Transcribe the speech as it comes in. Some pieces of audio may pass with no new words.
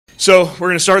So we're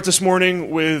going to start this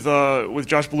morning with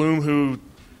Josh Blum, who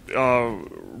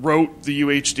wrote the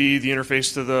UHD, the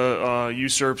interface to the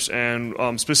USRPs,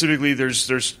 and specifically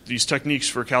there's these techniques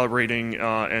for calibrating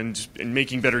and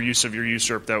making better use of your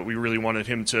USRP that we really wanted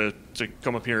him to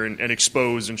come up here and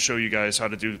expose and show you guys how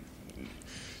to do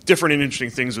different and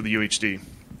interesting things with the UHD.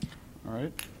 All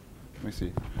right. Let me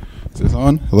see. Is this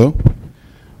on? Hello?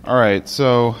 All right.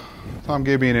 So Tom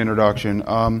gave me an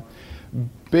introduction.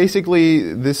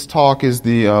 Basically, this talk is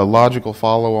the logical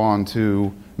follow-on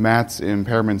to Matt's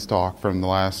impairments talk from the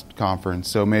last conference.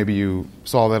 So maybe you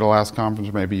saw that at the last conference,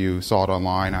 or maybe you saw it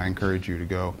online. I encourage you to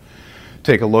go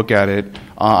take a look at it.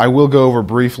 I will go over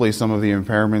briefly some of the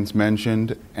impairments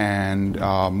mentioned, and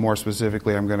more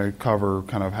specifically, I'm going to cover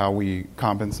kind of how we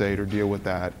compensate or deal with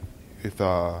that with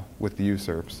the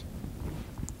USRPs.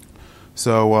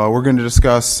 So we're going to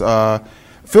discuss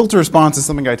filter response is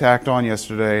something I tacked on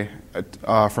yesterday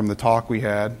from the talk we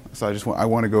had. So I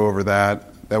want to go over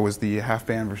that. That was the half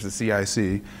band versus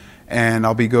CIC. And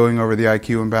I'll be going over the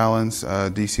IQ imbalance,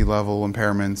 DC level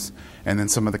impairments, and then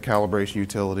some of the calibration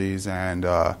utilities and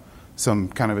some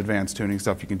kind of advanced tuning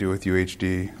stuff you can do with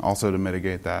UHD, also to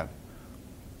mitigate that.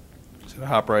 So to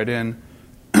hop right in.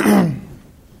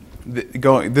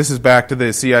 This is back to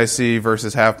the CIC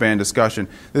versus half band discussion.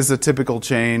 This is a typical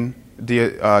chain,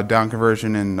 down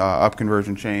conversion and up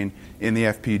conversion chain in the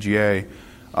FPGA.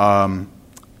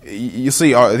 You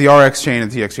see the RX chain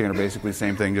and TX chain are basically the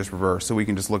same thing, just reversed. So we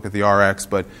can just look at the RX,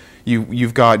 but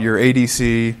you've got your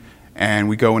ADC, and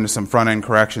we go into some front-end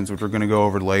corrections, which we're going to go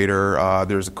over later.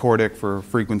 There's a Cordic for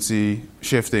frequency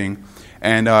shifting.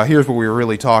 And here's what we were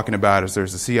really talking about is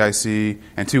there's a CIC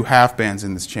and two half bands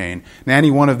in this chain. Now,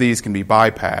 any one of these can be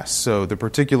bypassed. So the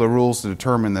particular rules to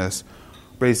determine this,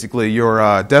 basically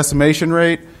your decimation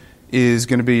rate is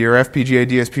going to be your FPGA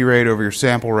DSP rate over your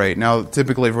sample rate. Now,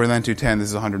 typically for an N210, this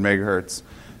is 100 megahertz.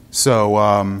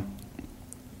 So,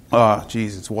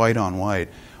 it's white on white.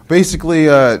 Basically,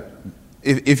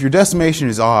 if your decimation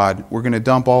is odd, we're going to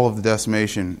dump all of the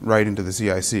decimation right into the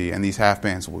CIC, and these half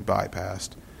bands will be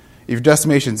bypassed. If your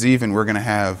decimation's even, we're going to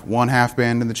have one half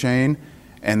band in the chain,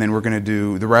 and then we're going to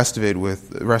do the rest of it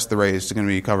with the rest of the rate is going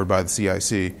to be covered by the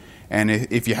CIC. And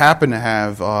if you happen to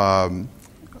have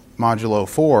modulo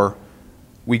 4,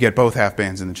 we get both half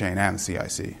bands in the chain and the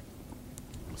CIC.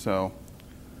 So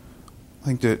I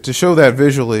think to show that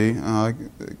visually, kind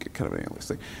of an endless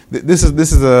thing. This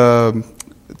is a,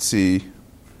 let's see.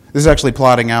 This is actually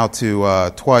plotting out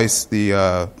to twice the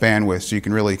bandwidth, so you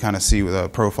can really kind of see with a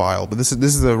profile. But this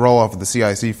is the roll-off of the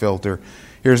CIC filter.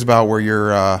 Here's about where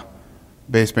your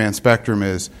baseband spectrum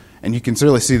is. And you can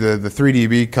really see the 3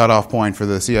 dB cutoff point for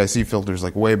the CIC filter is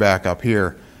like way back up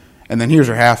here. And then here's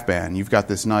your half band. You've got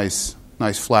this nice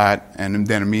flat and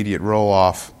then immediate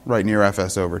roll-off right near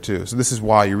FS over 2. So this is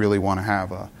why you really want to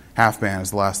have a half band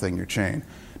as the last thing in your chain.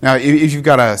 Now, if you've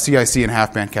got a CIC and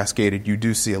half band cascaded, you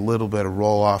do see a little bit of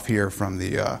roll-off here from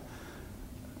the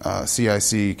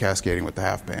CIC cascading with the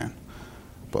half band.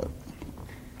 But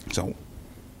so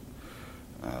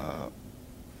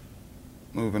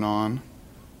moving on.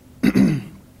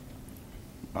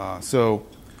 So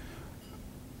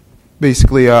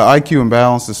basically, IQ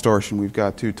imbalance distortion, we've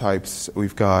got two types.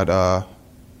 We've got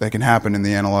that can happen in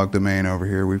the analog domain over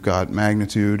here. We've got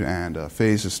magnitude and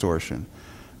phase distortion.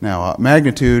 Now,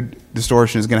 magnitude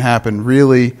distortion is going to happen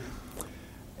really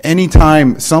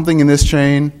anytime something in this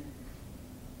chain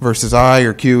versus I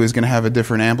or Q is going to have a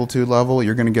different amplitude level,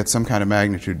 you're going to get some kind of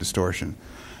magnitude distortion.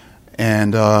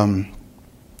 And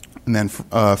then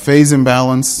phase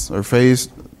imbalance or phase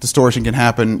distortion can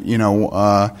happen,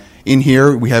 in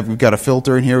here. We've got a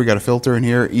filter in here, we've got a filter in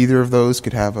here. Either of those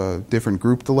could have a different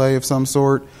group delay of some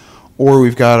sort. Or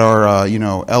we've got our,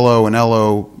 LO and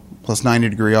LO plus 90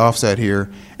 degree offset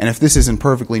here. And if this isn't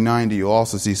perfectly 90, you'll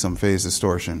also see some phase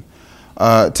distortion.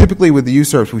 Typically with the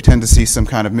USRPs, we tend to see some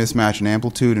kind of mismatch in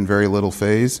amplitude and very little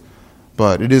phase.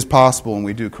 But it is possible, and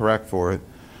we do correct for it.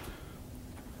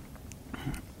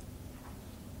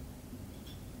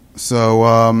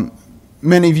 So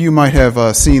many of you might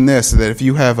have seen this, that if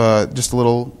you have just a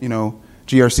little,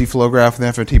 GRC flow graph with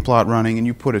an FOT plot running and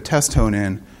you put a test tone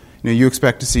in, you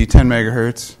expect to see 10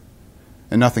 megahertz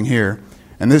and nothing here.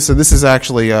 And so this is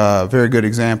actually a very good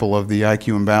example of the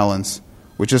IQ imbalance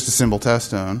with just a simple test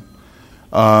tone.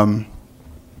 And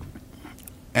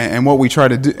what we try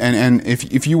to do, and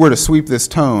if you were to sweep this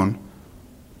tone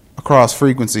across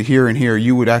frequency here and here,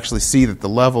 you would actually see that the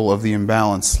level of the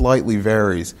imbalance slightly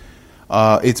varies.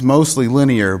 It's mostly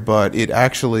linear, but it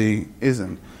actually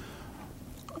isn't.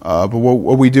 But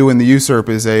what we do in the USRP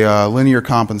is a linear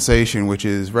compensation, which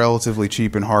is relatively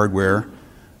cheap in hardware.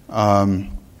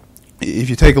 if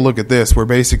you take a look at this, we're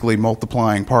basically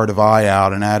multiplying part of I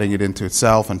out and adding it into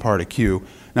itself and part of Q.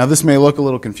 Now, this may look a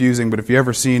little confusing, but if you've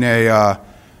ever seen a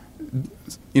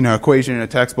equation in a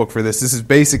textbook for this, this is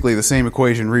basically the same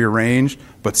equation rearranged,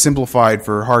 but simplified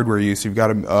for hardware use. You've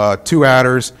got two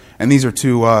adders, and these are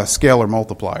two scalar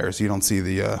multipliers. You don't see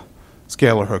the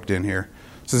scalar hooked in here.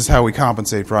 So this is how we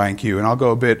compensate for I and Q. And I'll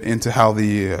go a bit into how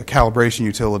the calibration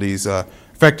utilities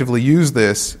effectively use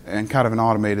this in kind of an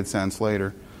automated sense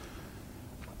later.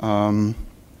 The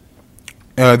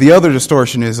other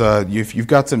distortion is if you've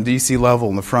got some DC level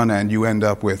in the front end, you end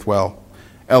up with, well,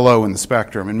 LO in the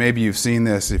spectrum. And maybe you've seen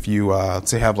this if you,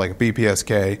 let's say, have like a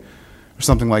BPSK or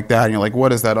something like that, and you're like,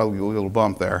 what is that ugly little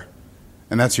bump there?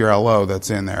 And that's your LO that's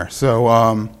in there.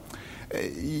 So,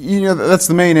 that's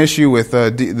the main issue with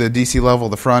the DC level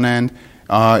of the front end.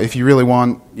 If you really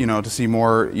want, to see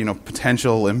more,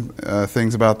 potential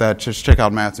things about that, just check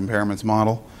out Matt's impairments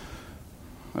model.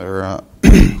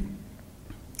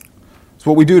 So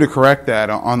what we do to correct that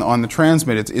on the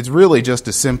transmit, it's really just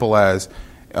as simple as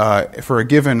for a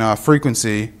given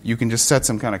frequency, you can just set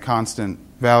some kind of constant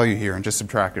value here and just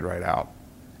subtract it right out.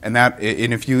 And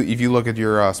if you look at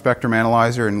your spectrum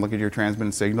analyzer and look at your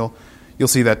transmitted signal, you'll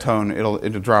see that tone, it'll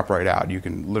drop right out. You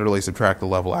can literally subtract the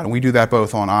level out. And we do that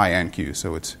both on I and Q,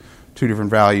 so it's two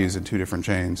different values and two different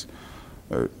chains.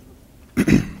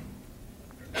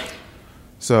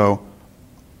 So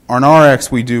on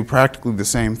RX, we do practically the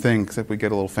same thing, except we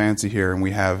get a little fancy here, and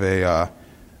we have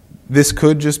this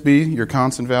could just be your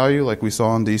constant value, like we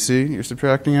saw in DC, you're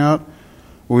subtracting out.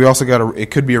 But we also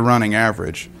it could be a running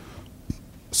average.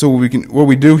 So what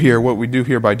we do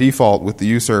here by default with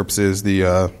the USRPs is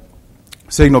the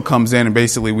signal comes in and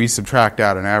basically we subtract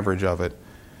out an average of it,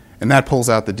 and that pulls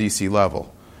out the DC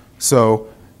level. So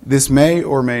this may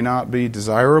or may not be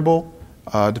desirable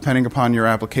depending upon your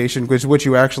application, which what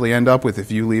you actually end up with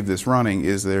if you leave this running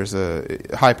is there's a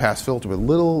high-pass filter with a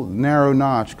little narrow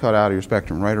notch cut out of your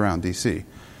spectrum right around DC.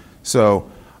 So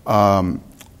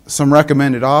some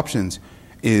recommended options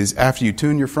is after you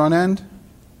tune your front end,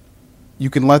 you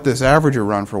can let this averager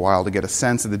run for a while to get a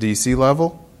sense of the DC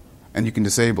level, and you can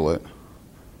disable it.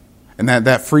 And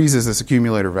that freezes this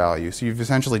accumulator value. So you've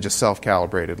essentially just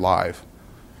self-calibrated live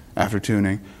after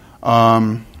tuning.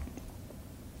 Or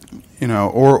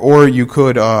you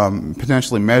could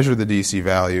potentially measure the DC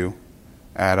value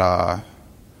at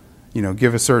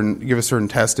give a certain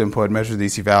test input, measure the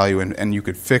DC value, and you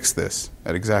could fix this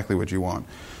at exactly what you want.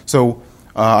 So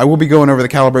I will be going over the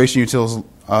calibration utils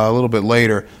a little bit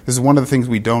later. This is one of the things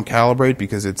we don't calibrate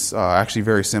because it's actually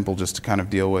very simple just to kind of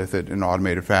deal with it in an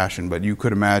automated fashion. But you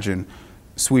could imagine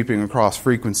sweeping across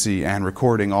frequency and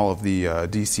recording all of the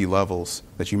DC levels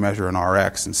that you measure in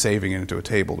RX and saving it into a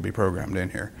table to be programmed in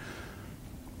here.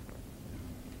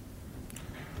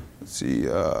 Let's see.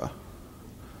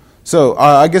 So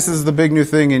I guess this is the big new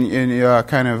thing in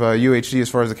kind of UHD as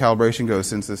far as the calibration goes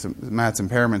since this Matt's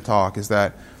impairment talk is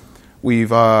that we've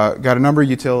got a number of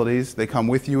utilities. They come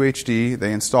with UHD.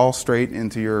 They install straight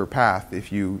into your path.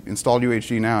 If you install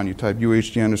UHD now and you type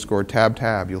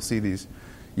UHD_tab, you'll see these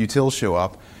utils show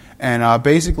up. And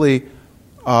basically,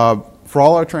 for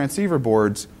all our transceiver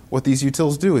boards, what these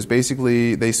utils do is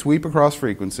basically they sweep across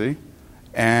frequency,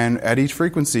 and at each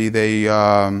frequency they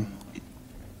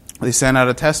send out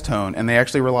a test tone, and they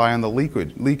actually rely on the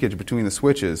leakage between the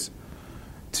switches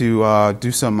to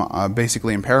do some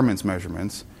basically impairments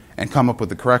measurements and come up with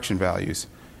the correction values.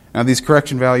 Now these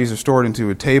correction values are stored into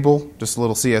a table, just a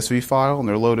little CSV file, and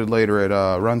they're loaded later at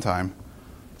runtime.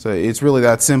 So it's really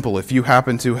that simple. If you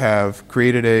happen to have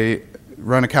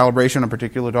run a calibration on a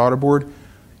particular daughter board,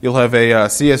 you'll have a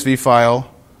CSV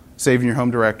file saved in your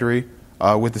home directory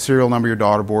with the serial number of your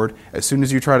daughter board. As soon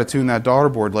as you try to tune that daughter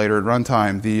board later at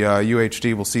runtime, the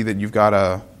UHD will see that you've got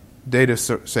a data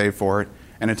save for it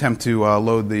and attempt to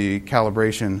load the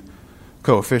calibration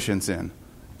coefficients in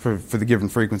for the given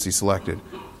frequency selected.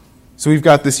 So we've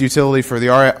got this utility for the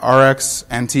RX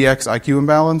and TX IQ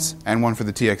imbalance and one for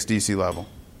the TX DC level.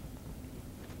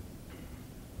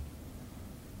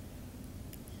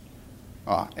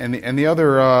 And the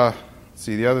other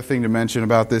the other thing to mention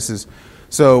about this is,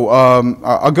 so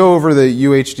I'll go over the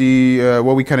UHD,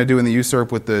 what we kind of do in the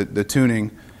USRP with the tuning.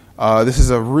 This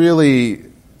is a really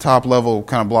top-level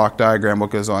kind of block diagram, what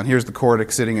goes on. Here's the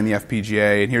cortex sitting in the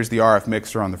FPGA, and here's the RF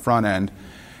mixer on the front end.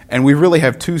 And we really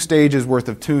have 2 stages worth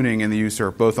of tuning in the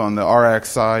USRP, both on the RX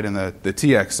side and the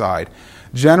TX side.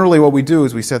 Generally, what we do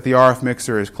is we set the RF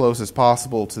mixer as close as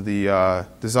possible to the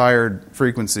desired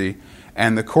frequency,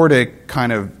 and the cortex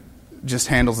kind of just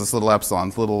handles this little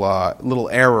epsilon, little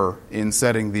error in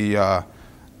setting the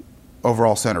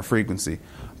overall center frequency.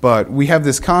 But we have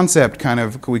this concept kind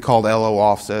of we call LO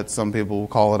offset. Some people will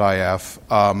call it IF.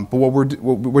 But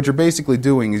what you're basically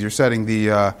doing is you're setting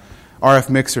the RF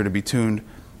mixer to be tuned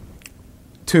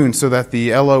so that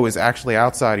the LO is actually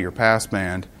outside of your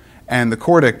passband, and the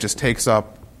codec just takes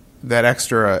up that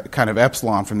extra kind of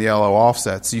epsilon from the LO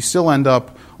offset. So you still end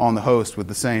up on the host with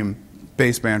the same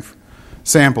baseband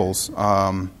samples,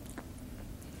 and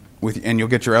you'll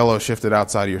get your LO shifted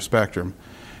outside of your spectrum.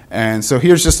 And so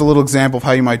here's just a little example of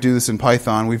how you might do this in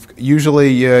Python. We have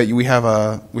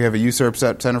a USRP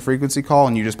set center frequency call,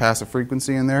 and you just pass a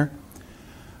frequency in there.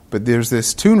 But there's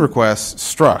this tune request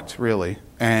struct, really,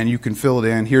 and you can fill it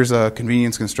in. Here's a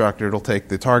convenience constructor. It'll take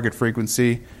the target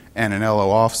frequency and an LO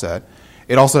offset.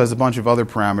 It also has a bunch of other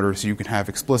parameters, so you can have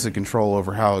explicit control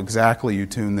over how exactly you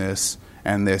tune this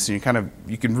and this. And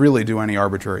you can really do any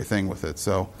arbitrary thing with it.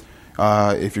 So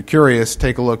if you're curious,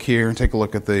 take a look here and take a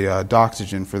look at the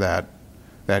doxygen for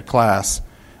that class.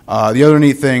 The other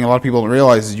neat thing a lot of people don't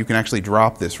realize is you can actually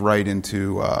drop this right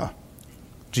into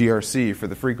GRC for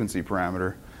the frequency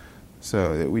parameter.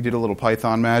 So we did a little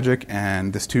Python magic,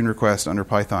 and this tune request under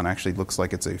Python actually looks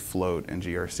like it's a float, and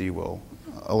GRC will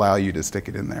allow you to stick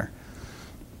it in there.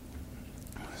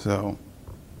 So,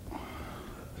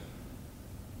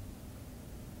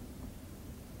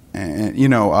 and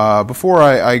before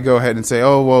I go ahead and say,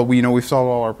 oh well, we've solved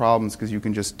all our problems because you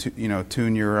can just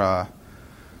tune your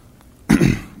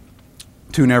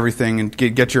tune everything and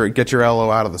get your LO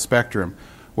out of the spectrum.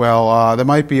 Well, that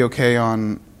might be okay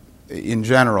in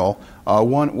general.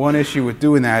 One issue with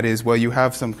doing that is, well, you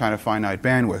have some kind of finite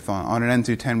bandwidth. On an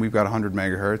N210, we've got 100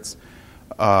 megahertz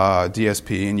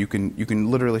DSP, and you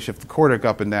can literally shift the codec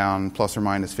up and down plus or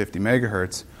minus 50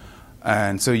 megahertz.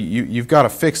 And so you've got a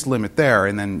fixed limit there,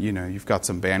 and then you've got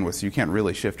some bandwidth. So you can't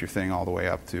really shift your thing all the way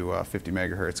up to 50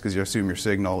 megahertz because you assume your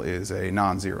signal is a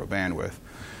non-zero bandwidth.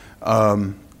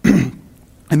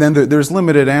 And then there's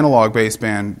limited analog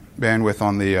baseband bandwidth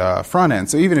on the front end.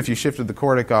 So even if you shifted the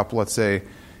codec up, let's say,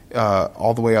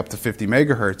 all the way up to 50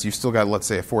 megahertz, you've still got, let's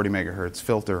say, a 40 megahertz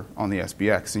filter on the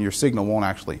SBX, and your signal won't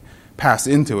actually pass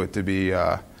into it to be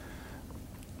up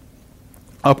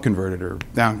converted or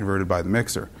down converted by the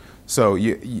mixer. So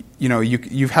you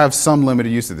have some limited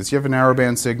use of this. You have a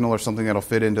narrowband signal or something that'll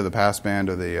fit into the passband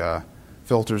or the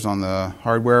filters on the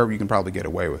hardware, you can probably get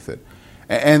away with it.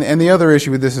 And the other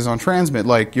issue with this is on transmit.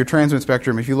 Like your transmit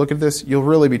spectrum, if you look at this, you'll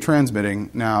really be transmitting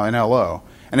now in LO.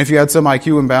 And if you had some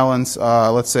IQ imbalance,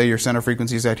 let's say your center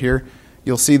frequency is at here,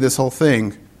 you'll see this whole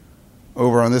thing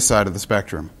over on this side of the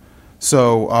spectrum.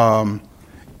 So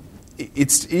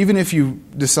it's even if you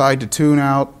decide to tune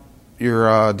out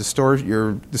your distortions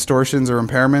or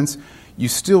impairments, you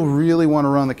still really want to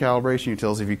run the calibration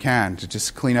utils if you can to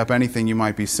just clean up anything you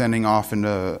might be sending off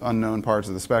into unknown parts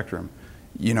of the spectrum.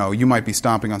 You might be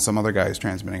stomping on some other guy who's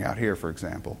transmitting out here, for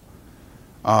example.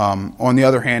 On the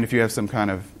other hand, if you have some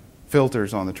kind of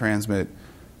filters on the transmit,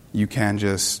 you can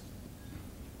just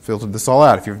filter this all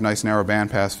out. If you have a nice narrow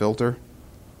bandpass filter,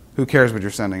 who cares what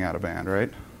you're sending out of band, right?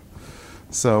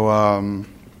 So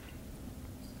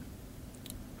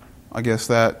I guess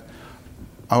that,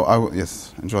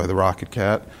 yes, enjoy the Rocket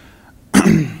Cat.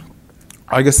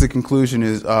 I guess the conclusion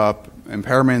is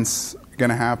impairment's going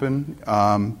to happen,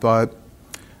 but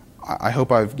I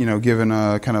hope I've given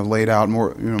a kind of laid out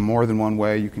more than one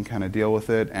way you can kind of deal with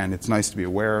it, and it's nice to be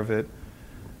aware of it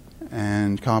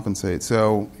and compensate.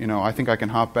 So I think I can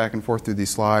hop back and forth through these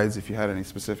slides if you had any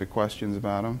specific questions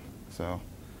about them. So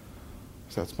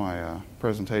that's my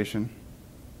presentation.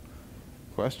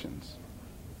 Questions?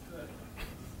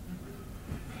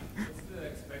 What's the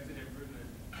expected improvement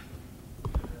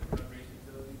in the calibration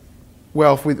utilities?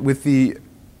 Well, with the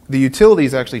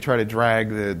utilities actually try to drag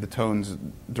the tones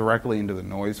directly into the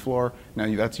noise floor.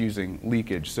 Now that's using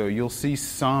leakage, so you'll see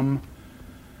some.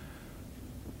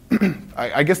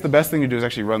 I guess the best thing to do is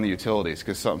actually run the utilities,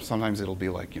 because sometimes it'll be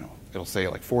like it'll say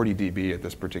like 40 dB at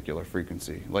this particular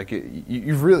frequency. Like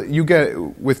you get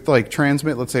with like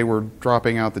transmit. Let's say we're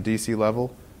dropping out the DC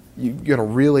level, you get a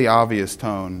really obvious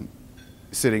tone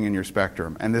sitting in your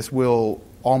spectrum, and this will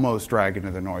almost drag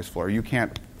into the noise floor. You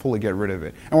can't fully get rid of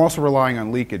it. And we're also relying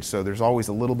on leakage, so there's always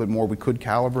a little bit more we could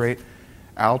calibrate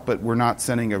out, but we're not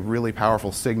sending a really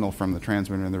powerful signal from the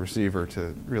transmitter and the receiver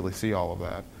to really see all of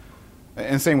that.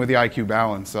 And same with the IQ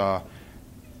balance.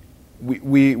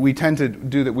 We tend to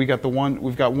do that. We've got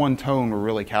one tone we're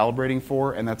really calibrating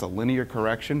for, and that's a linear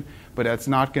correction, but that's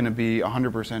not going to be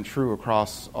 100% true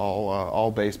across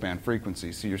all baseband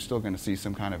frequencies, so you're still going to see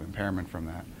some kind of impairment from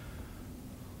that.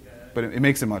 Yeah. But it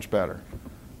makes it much better.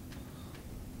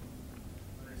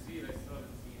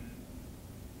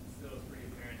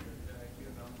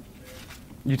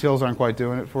 Utils aren't quite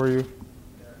doing it for you?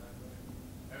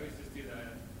 I always just do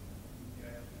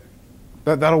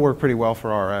that. That'll work pretty well for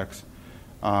RX.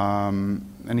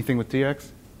 Anything with TX?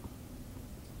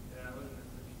 Yeah, I wasn't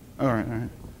All right, all right.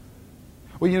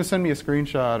 Well, send me a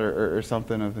screenshot or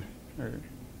something of the. Let's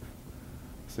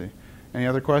see. Any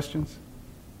other questions?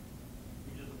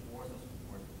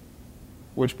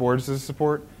 Which boards does it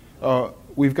support?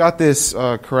 We've got this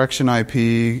correction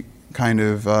IP kind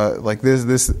of like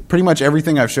this. Pretty much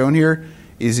everything I've shown here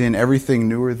is in everything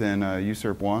newer than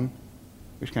USRP 1.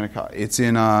 Which kind of it's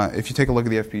in. If you take a look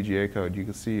at the FPGA code, you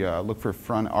can see look for RX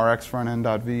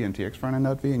frontend.v and TX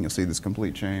frontend.v, and you'll see this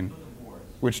complete chain.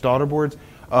 Which daughter boards?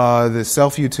 The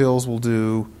self-utils will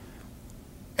do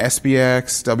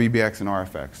SBX, WBX, and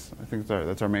RFX. I think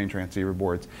that's our main transceiver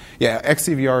boards. Yeah,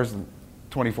 XCVR's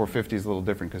 2450 is a little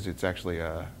different because it's actually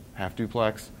a half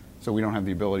duplex, so we don't have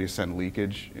the ability to send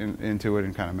leakage into it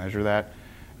and kind of measure that.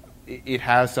 It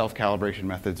has self-calibration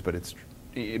methods, but it's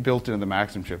built into the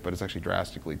Maxim chip, but it's actually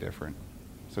drastically different,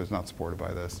 so it's not supported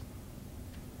by this.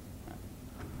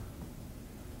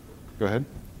 Go ahead.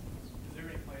 Is there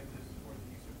any plan to support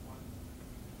the USRP 1?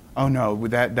 Oh no,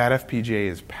 that FPGA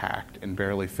is packed and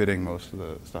barely fitting most of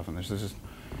the stuff in there. So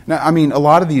now, I mean, a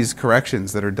lot of these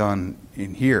corrections that are done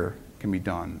in here can be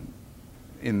done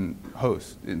in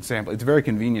host, in sample. It's very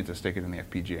convenient to stick it in the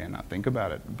FPGA and not think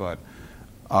about it, but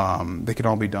they can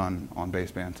all be done on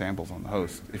baseband samples on the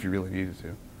host if you really needed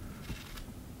to.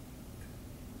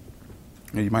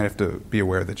 And you might have to be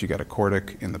aware that you got a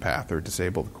Cordic in the path or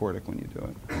disable the Cordic when you do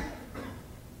it.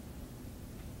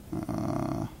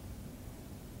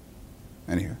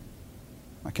 Anywho,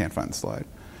 I can't find the slide.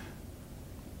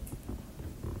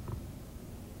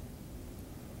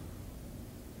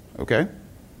 Okay.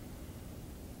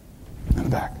 And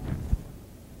back.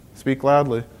 Speak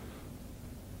loudly.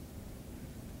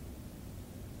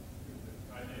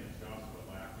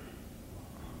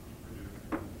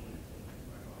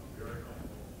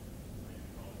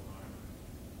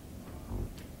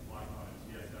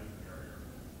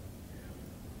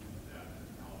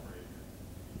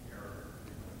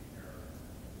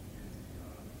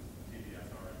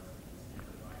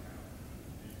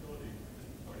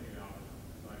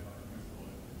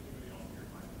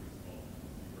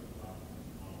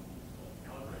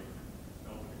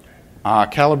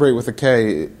 Calibrate with a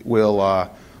K will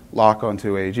lock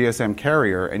onto a GSM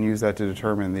carrier and use that to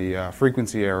determine the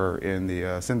frequency error in the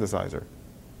synthesizer.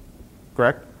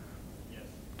 Correct? Yes.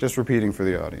 Just repeating for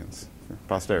the audience, for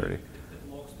posterity. It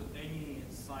locks to any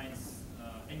sign.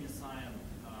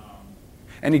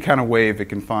 Any kind of wave it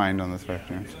can find on the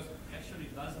spectrum. Because actually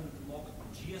it doesn't lock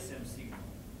GSM signal.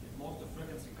 It locks the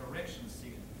frequency correction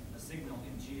signal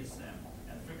in GSM.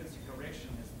 And frequency correction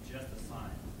is just a sign.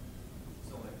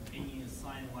 So like any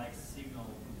sign-like signal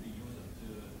could be used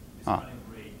to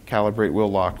calibrate. Calibrate will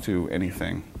lock to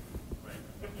anything.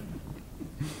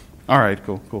 All right,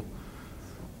 cool.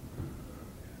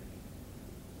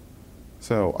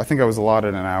 So I think I was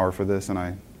allotted an hour for this, and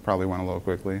I probably went a little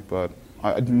quickly, but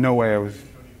no way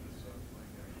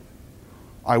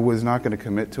I was not going to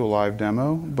commit to a live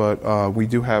demo, but we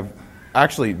do have,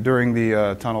 actually during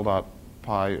the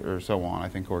tunnel.py or so on, I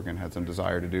think Oregon had some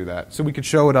desire to do that. So we could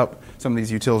show it up, some of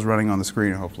these utils running on the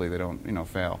screen, and hopefully they don't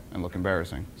fail and look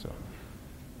embarrassing. So.